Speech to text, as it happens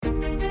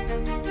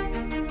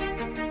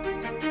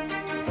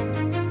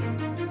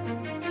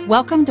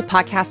Welcome to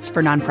Podcasts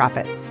for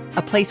Nonprofits,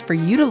 a place for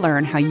you to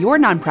learn how your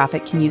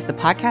nonprofit can use the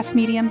podcast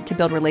medium to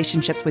build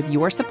relationships with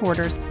your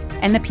supporters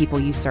and the people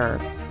you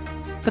serve.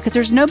 Because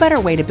there's no better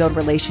way to build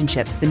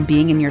relationships than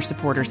being in your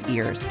supporters'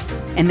 ears.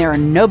 And there are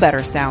no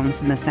better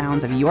sounds than the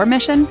sounds of your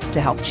mission to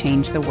help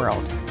change the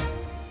world.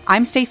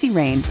 I'm Stacey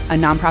Rain, a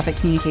nonprofit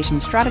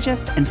communications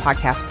strategist and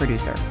podcast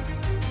producer.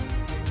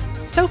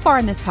 So far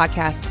in this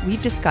podcast,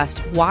 we've discussed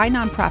why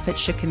nonprofits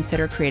should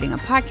consider creating a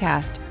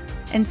podcast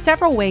and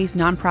several ways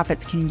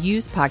nonprofits can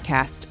use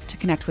podcasts to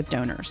connect with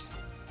donors.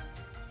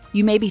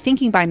 You may be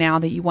thinking by now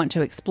that you want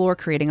to explore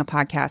creating a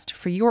podcast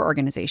for your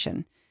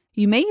organization.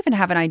 You may even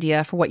have an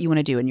idea for what you want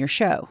to do in your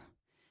show.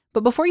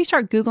 But before you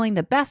start Googling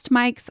the best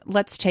mics,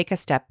 let's take a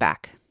step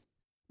back.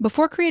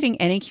 Before creating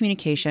any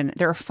communication,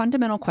 there are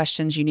fundamental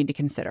questions you need to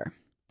consider.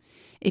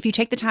 If you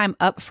take the time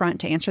up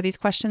front to answer these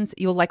questions,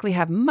 you'll likely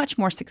have much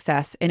more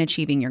success in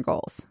achieving your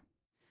goals.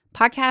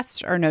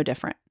 Podcasts are no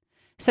different.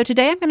 So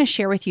today I'm going to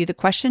share with you the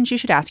questions you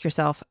should ask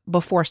yourself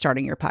before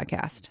starting your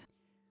podcast.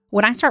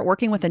 When I start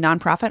working with a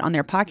nonprofit on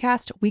their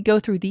podcast, we go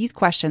through these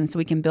questions so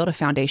we can build a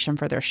foundation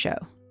for their show.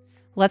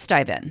 Let's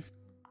dive in.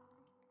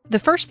 The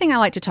first thing I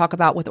like to talk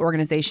about with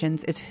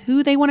organizations is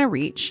who they want to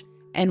reach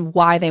and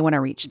why they want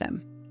to reach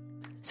them.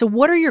 So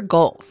what are your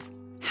goals?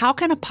 How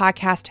can a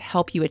podcast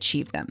help you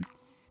achieve them?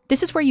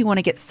 This is where you want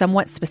to get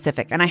somewhat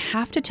specific, and I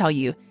have to tell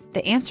you,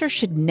 the answer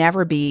should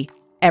never be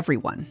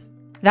everyone.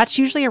 That's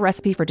usually a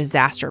recipe for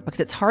disaster because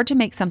it's hard to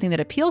make something that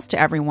appeals to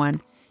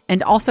everyone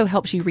and also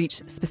helps you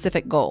reach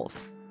specific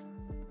goals.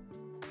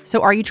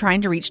 So are you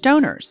trying to reach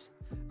donors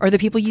or the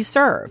people you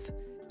serve?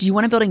 Do you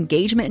want to build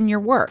engagement in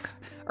your work?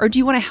 Or do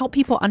you want to help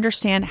people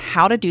understand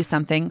how to do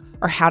something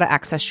or how to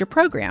access your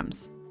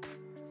programs?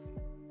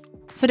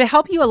 So to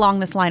help you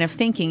along this line of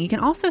thinking, you can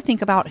also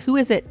think about who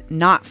is it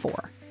not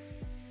for?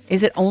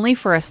 Is it only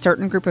for a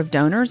certain group of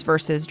donors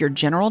versus your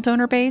general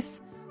donor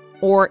base?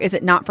 Or is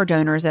it not for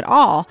donors at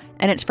all,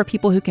 and it's for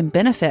people who can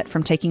benefit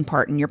from taking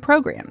part in your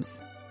programs?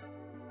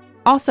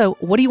 Also,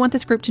 what do you want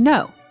this group to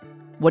know?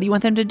 What do you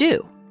want them to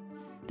do?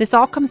 This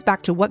all comes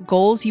back to what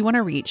goals you want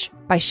to reach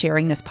by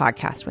sharing this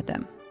podcast with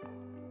them.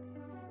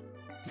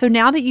 So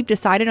now that you've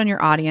decided on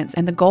your audience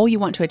and the goal you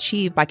want to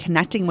achieve by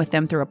connecting with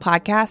them through a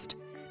podcast,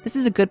 this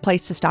is a good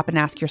place to stop and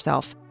ask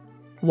yourself,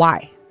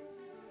 why?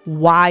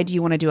 Why do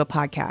you want to do a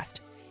podcast?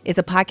 Is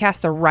a podcast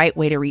the right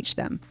way to reach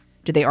them?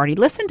 Do they already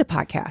listen to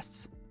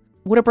podcasts?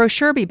 Would a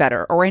brochure be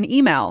better, or an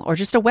email, or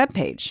just a web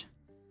page?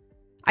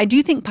 I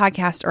do think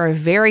podcasts are a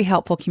very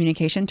helpful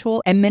communication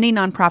tool, and many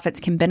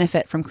nonprofits can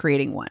benefit from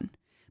creating one.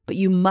 But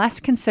you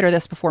must consider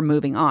this before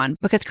moving on,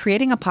 because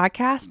creating a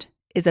podcast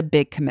is a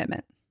big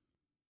commitment.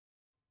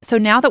 So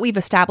now that we've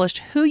established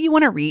who you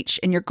want to reach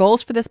and your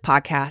goals for this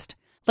podcast,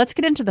 let's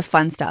get into the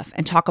fun stuff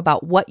and talk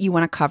about what you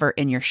want to cover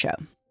in your show.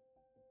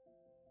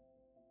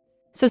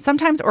 So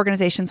sometimes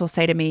organizations will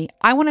say to me,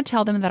 I want to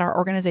tell them that our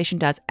organization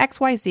does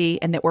XYZ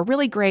and that we're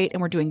really great and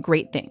we're doing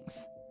great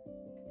things.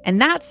 And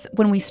that's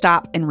when we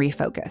stop and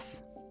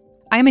refocus.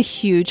 I am a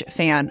huge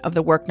fan of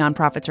the work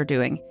nonprofits are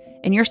doing,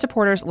 and your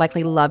supporters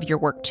likely love your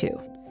work too.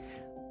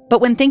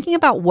 But when thinking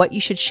about what you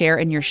should share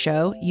in your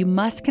show, you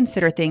must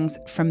consider things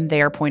from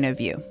their point of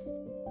view.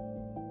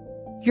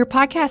 Your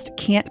podcast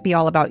can't be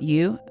all about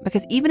you,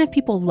 because even if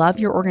people love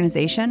your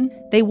organization,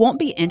 they won't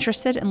be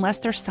interested unless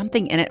there's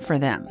something in it for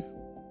them.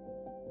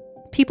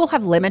 People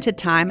have limited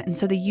time, and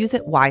so they use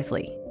it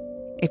wisely.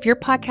 If your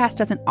podcast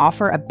doesn't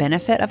offer a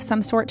benefit of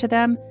some sort to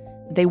them,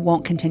 they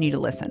won't continue to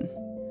listen.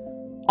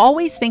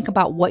 Always think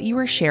about what you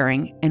are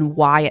sharing and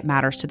why it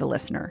matters to the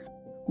listener.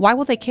 Why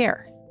will they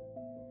care?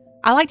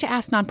 I like to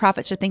ask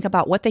nonprofits to think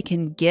about what they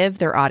can give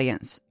their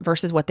audience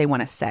versus what they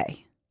want to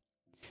say.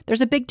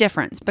 There's a big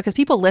difference because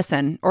people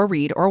listen or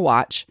read or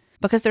watch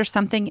because there's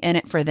something in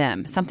it for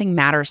them. Something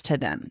matters to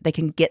them. They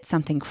can get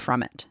something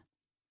from it.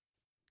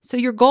 So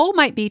your goal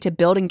might be to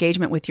build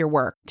engagement with your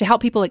work, to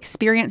help people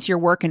experience your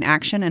work in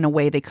action in a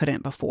way they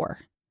couldn't before.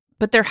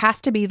 But there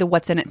has to be the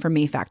what's in it for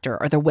me factor,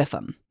 or the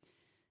WIFM.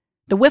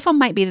 The WIFM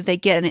might be that they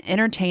get an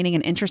entertaining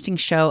and interesting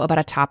show about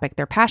a topic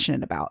they're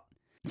passionate about.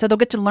 So they'll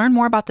get to learn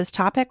more about this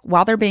topic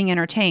while they're being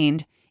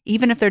entertained,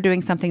 even if they're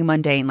doing something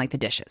mundane like the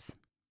dishes.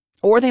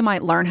 Or they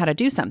might learn how to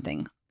do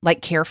something,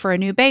 like care for a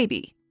new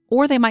baby.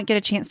 Or they might get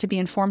a chance to be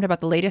informed about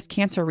the latest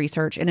cancer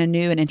research in a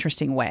new and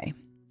interesting way.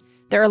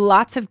 There are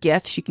lots of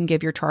gifts you can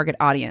give your target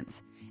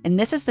audience, and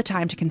this is the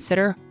time to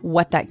consider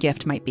what that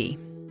gift might be.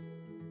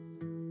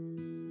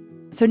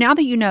 So now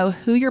that you know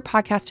who your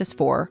podcast is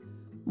for,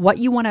 what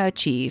you want to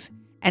achieve,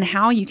 and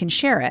how you can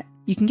share it,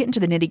 you can get into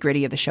the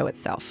nitty-gritty of the show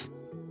itself.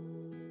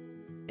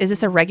 Is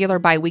this a regular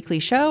bi-weekly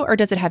show, or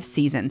does it have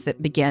seasons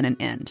that begin and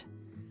end?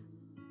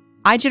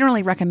 I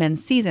generally recommend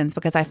seasons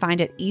because I find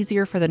it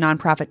easier for the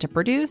nonprofit to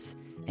produce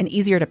and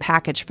easier to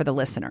package for the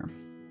listener.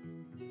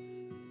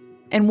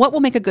 And what will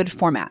make a good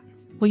format?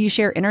 Will you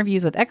share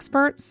interviews with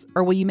experts,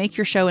 or will you make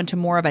your show into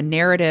more of a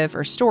narrative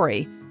or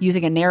story,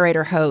 using a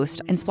narrator host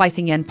and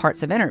splicing in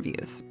parts of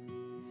interviews?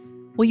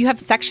 Will you have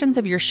sections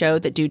of your show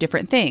that do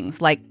different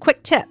things, like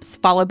quick tips,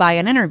 followed by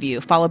an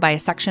interview, followed by a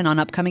section on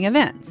upcoming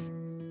events?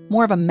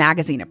 more of a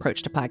magazine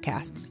approach to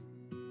podcasts.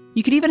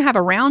 You could even have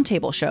a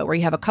roundtable show where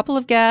you have a couple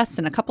of guests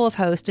and a couple of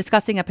hosts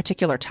discussing a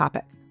particular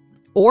topic.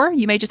 Or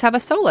you may just have a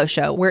solo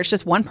show where it's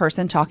just one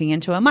person talking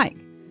into a mic,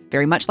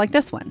 very much like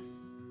this one.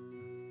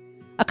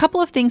 A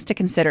couple of things to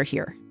consider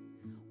here.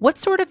 What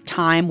sort of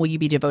time will you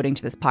be devoting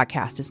to this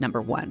podcast is number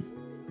one.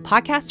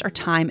 Podcasts are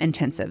time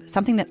intensive,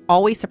 something that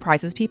always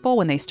surprises people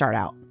when they start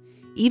out.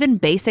 Even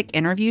basic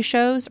interview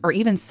shows or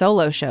even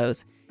solo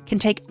shows can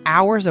take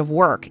hours of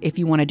work if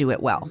you want to do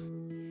it well.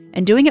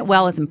 And doing it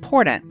well is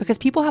important because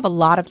people have a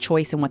lot of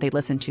choice in what they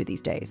listen to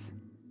these days.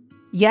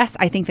 Yes,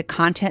 I think the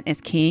content is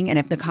king, and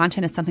if the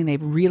content is something they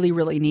really,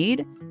 really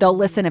need, they'll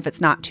listen if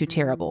it's not too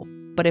terrible.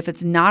 But if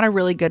it's not a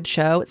really good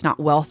show, it's not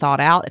well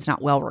thought out, it's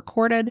not well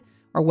recorded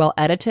or well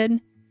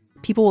edited,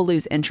 people will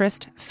lose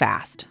interest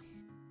fast.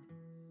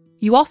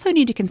 You also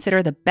need to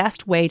consider the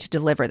best way to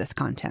deliver this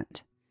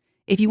content.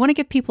 If you want to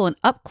give people an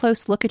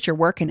up-close look at your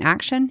work in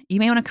action, you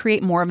may want to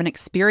create more of an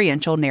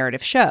experiential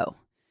narrative show.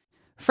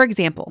 For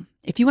example,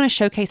 if you want to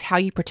showcase how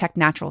you protect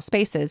natural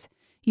spaces,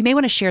 you may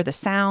want to share the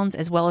sounds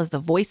as well as the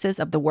voices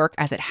of the work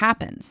as it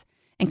happens,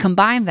 and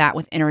combine that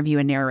with interview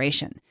and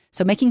narration,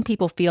 so making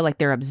people feel like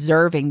they're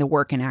observing the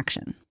work in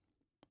action.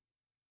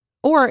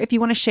 Or if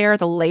you want to share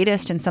the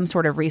latest in some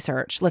sort of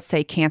research, let's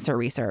say cancer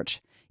research,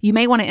 you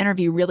may want to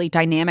interview really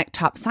dynamic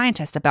top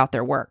scientists about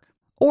their work.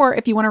 Or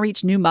if you want to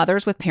reach new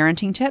mothers with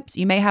parenting tips,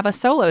 you may have a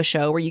solo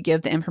show where you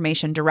give the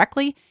information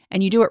directly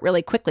and you do it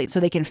really quickly so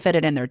they can fit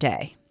it in their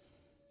day.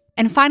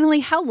 And finally,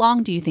 how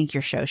long do you think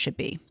your show should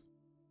be?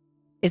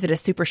 Is it a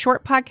super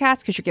short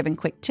podcast because you're giving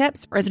quick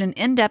tips, or is it an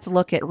in-depth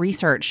look at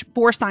research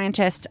for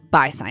scientists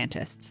by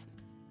scientists?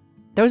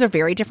 Those are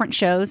very different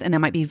shows, and there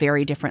might be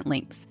very different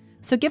lengths.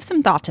 So give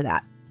some thought to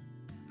that.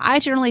 I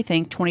generally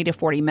think 20 to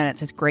 40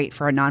 minutes is great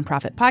for a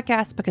nonprofit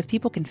podcast because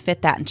people can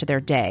fit that into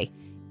their day.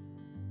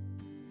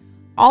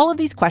 All of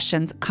these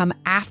questions come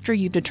after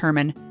you've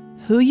determined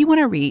who you want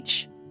to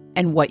reach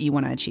and what you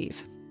want to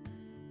achieve.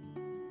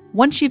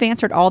 Once you've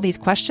answered all these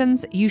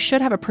questions, you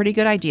should have a pretty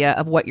good idea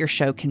of what your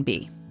show can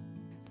be.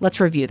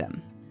 Let's review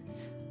them.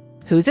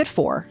 Who's it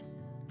for?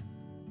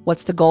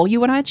 What's the goal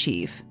you want to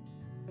achieve?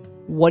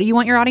 What do you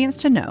want your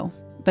audience to know?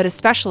 But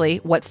especially,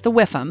 what's the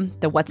WIFM,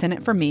 the what's in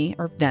it for me,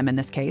 or them in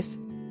this case?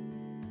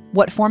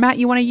 What format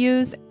you want to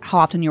use, how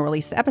often you'll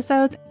release the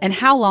episodes, and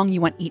how long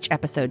you want each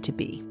episode to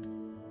be.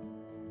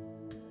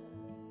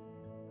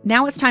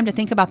 Now it's time to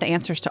think about the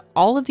answers to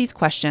all of these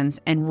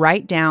questions and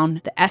write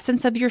down the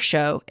essence of your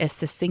show as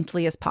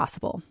succinctly as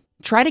possible.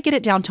 Try to get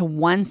it down to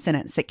one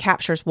sentence that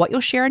captures what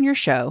you'll share in your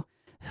show,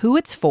 who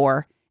it's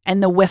for,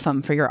 and the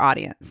WIFM for your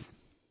audience.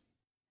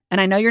 And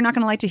I know you're not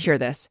going to like to hear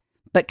this,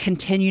 but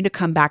continue to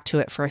come back to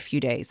it for a few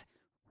days.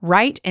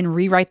 Write and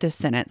rewrite this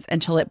sentence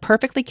until it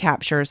perfectly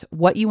captures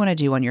what you want to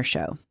do on your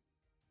show.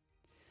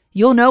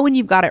 You'll know when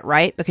you've got it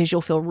right because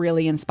you'll feel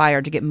really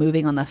inspired to get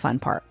moving on the fun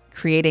part,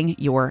 creating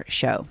your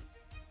show.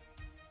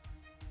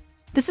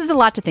 This is a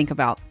lot to think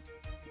about.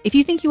 If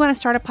you think you want to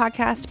start a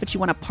podcast, but you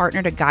want a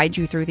partner to guide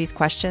you through these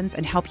questions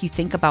and help you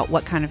think about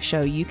what kind of show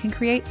you can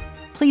create,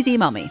 please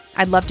email me.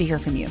 I'd love to hear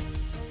from you.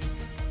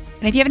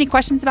 And if you have any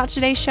questions about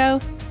today's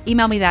show,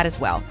 email me that as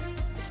well.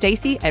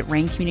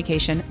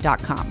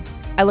 Stacy@raingcommunication.com.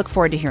 I look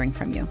forward to hearing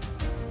from you.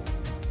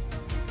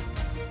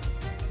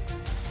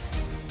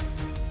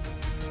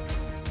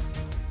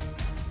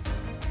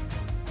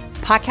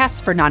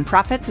 Podcasts for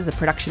Nonprofits is a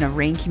production of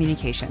Rain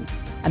Communication,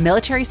 a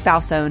military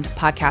spouse-owned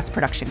podcast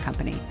production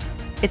company.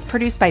 It's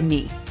produced by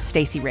me,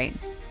 Stacy Rain.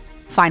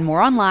 Find more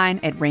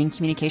online at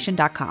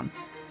raingcommunication.com.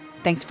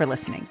 Thanks for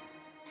listening.